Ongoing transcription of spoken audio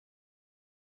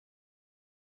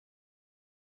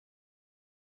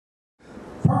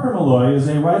Parker Molloy is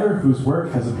a writer whose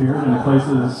work has appeared in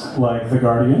places like The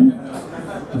Guardian,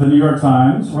 The New York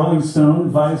Times, Rolling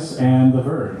Stone, Vice, and The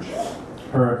Verge.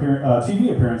 Her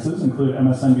TV appearances include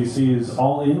MSNBC's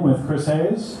All In with Chris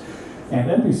Hayes and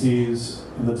NBC's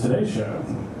The Today Show.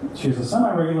 She's a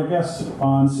semi-regular guest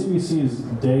on CBC's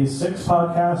Day 6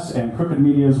 podcast and Crooked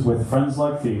Media's With Friends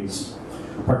Like These.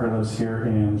 Parker lives here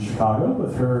in Chicago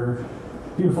with her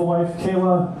beautiful wife,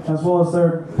 Kayla, as well as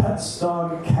their pets,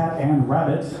 dog, cat, and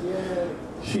rabbit.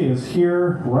 She is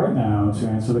here right now to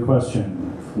answer the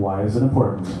question, why is it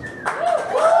important?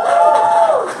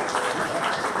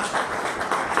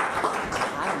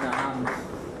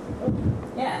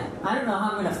 I don't know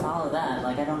how I'm going to follow that.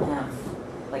 Like, I don't have,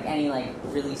 like, any, like,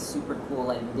 really super cool,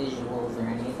 like, visuals or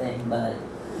anything, but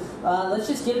let's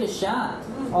just give it a shot.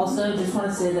 Also, just want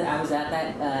to say that I was at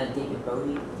that David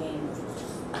Bowie game.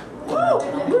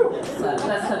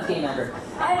 Best tough game ever.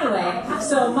 Anyway,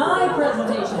 so my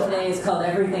presentation today is called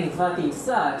Everything Fucking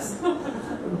Sucks,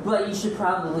 but you should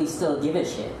probably still give a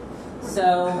shit.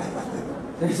 So,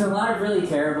 there's a lot of really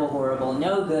terrible, horrible,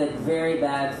 no good, very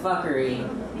bad fuckery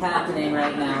happening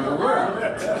right now in the world.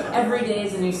 Every day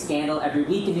is a new scandal, every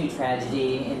week a new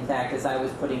tragedy. In fact, as I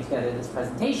was putting together this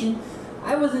presentation,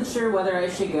 I wasn't sure whether I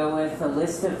should go with a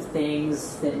list of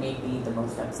things that made me the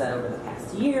most upset over the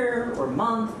past year or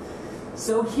month.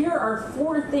 So here are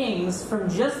 4 things from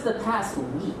just the past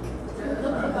week.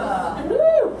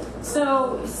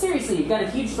 So, seriously, you've got a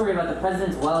huge story about the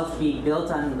president's wealth being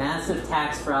built on massive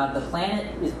tax fraud. The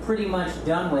planet is pretty much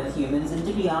done with humans, and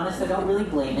to be honest, I don't really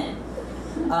blame it.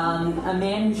 A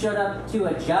man who showed up to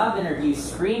a job interview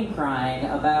scream crying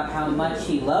about how much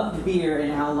he loved beer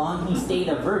and how long he stayed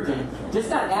a virgin just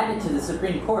got added to the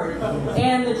Supreme Court,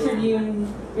 and the Tribune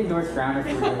endorsed Browner for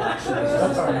re-election, which is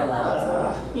just kind of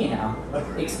like, you know,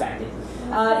 expected.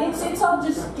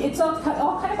 It's all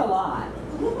kind of a lot.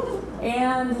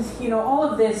 And, you know, all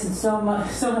of this and so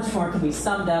much more can be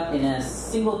summed up in a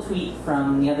single tweet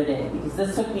from the other day, because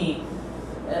this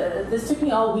took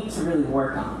me all week to really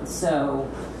work on. So,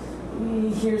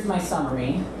 here's my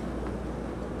summary.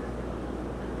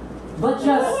 But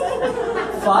just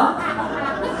fuck,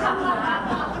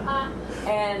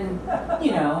 and,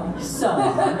 you know, so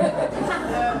on.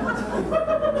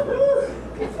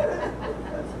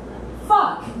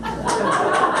 Fuck.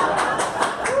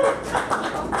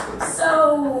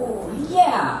 So,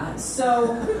 yeah.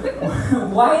 So,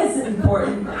 why is it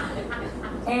important?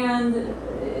 And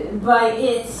by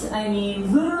it, I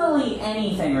mean literally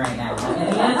anything right now.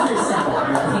 And the answer is simple,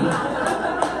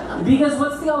 really. Because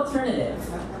what's the alternative?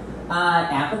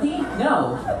 Apathy?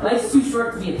 No. Life's too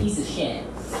short to be a piece of shit.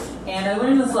 And I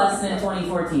learned this lesson in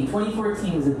 2014.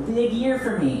 2014 was a big year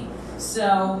for me.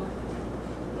 So,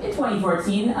 in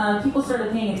 2014, people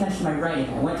started paying attention to my writing.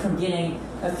 I went from getting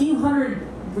a few hundred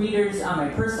readers on my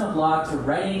personal blog to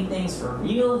writing things for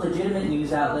real, legitimate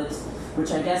news outlets,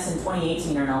 which I guess in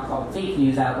 2018 are now called fake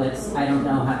news outlets. I don't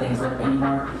know how things work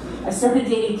anymore. I started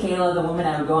dating Kayla, the woman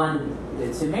I would go on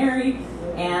to marry,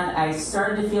 and I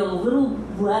started to feel a little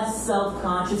less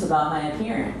self-conscious about my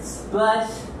appearance. But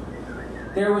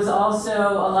there was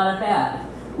also a lot of bad.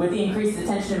 With the increased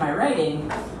attention in my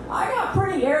writing, I got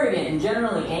pretty arrogant and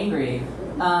generally angry.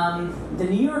 The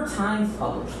New York Times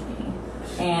published me.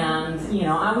 And, you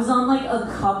know, I was on like a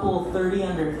couple 30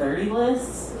 under 30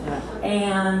 lists.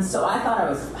 And so I thought I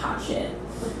was hot shit.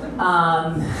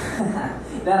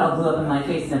 That all blew up in my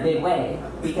face in a big way.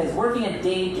 Because working a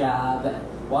day job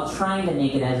while trying to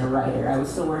make it as a writer, I was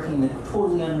still working the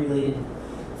totally unrelated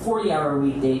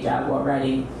 40-hour-a-week day job while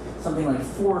writing something like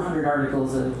 400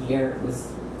 articles a year. It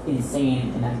was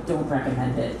insane, and I don't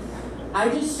recommend it. I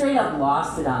just straight up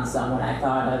lost it on someone I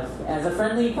thought of as a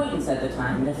friendly acquaintance at the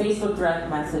time. In a Facebook direct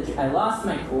message, I lost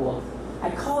my cool. I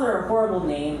called her a horrible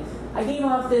name. I gave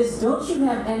off this, don't you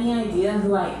have any idea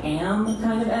who I am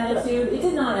kind of attitude. It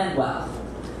did not end well.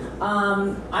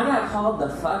 I got called the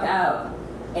fuck out.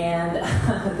 And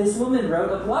this woman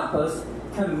wrote a blog post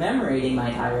commemorating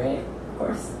my tirade, of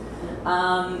course.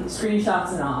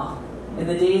 Screenshots and all. In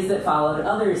the days that followed,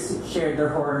 others shared their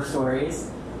horror stories.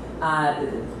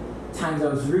 Times I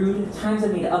was rude, times I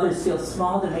made others feel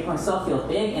small to make myself feel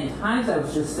big, and times I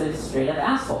was just a straight-up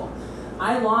asshole.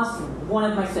 I lost one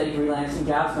of my steady freelancing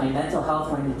jobs, my mental health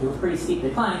went into a pretty steep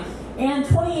decline, and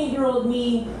 28-year-old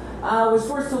me was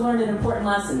forced to learn an important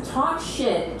lesson. Talk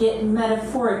shit, get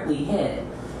metaphorically hit.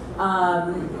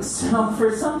 So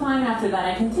for some time after that,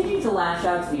 I continued to lash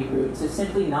out to be rude, to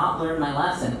simply not learn my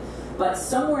lesson. But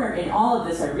somewhere in all of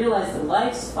this, I realized that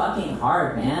life's fucking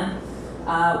hard, man.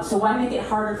 So why make it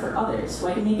harder for others?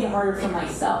 Why make it harder for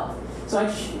myself? So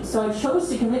I chose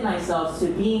to commit myself to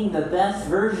being the best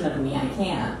version of me I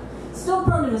can. Still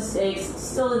prone to mistakes,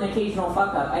 still an occasional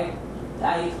fuck up.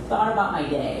 I thought about my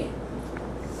day.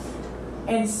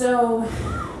 And so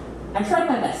I tried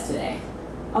my best today.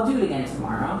 I'll do it again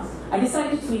tomorrow. I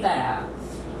decided to tweet that out.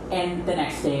 And the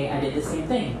next day I did the same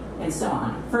thing, and so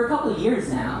on. For a couple of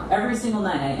years now, every single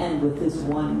night I end with this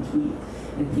one tweet.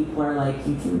 And people are like,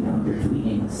 you do know you're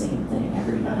tweeting the same thing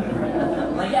every night, right?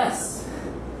 I'm like, yes.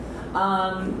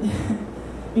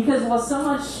 Because while so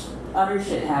much utter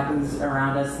shit happens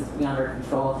around us that's beyond our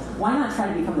control, why not try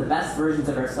to become the best versions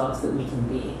of ourselves that we can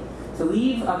be? To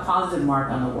leave a positive mark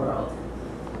on the world.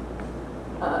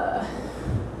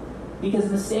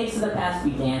 Because mistakes of the past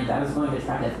be damned, I was going to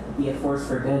try to be a force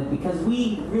for good, because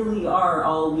we really are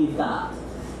all we've got.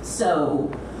 So,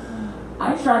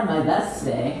 I tried my best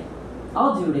today.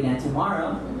 I'll do it again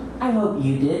tomorrow. I hope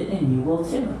you did, and you will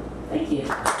too. Thank you.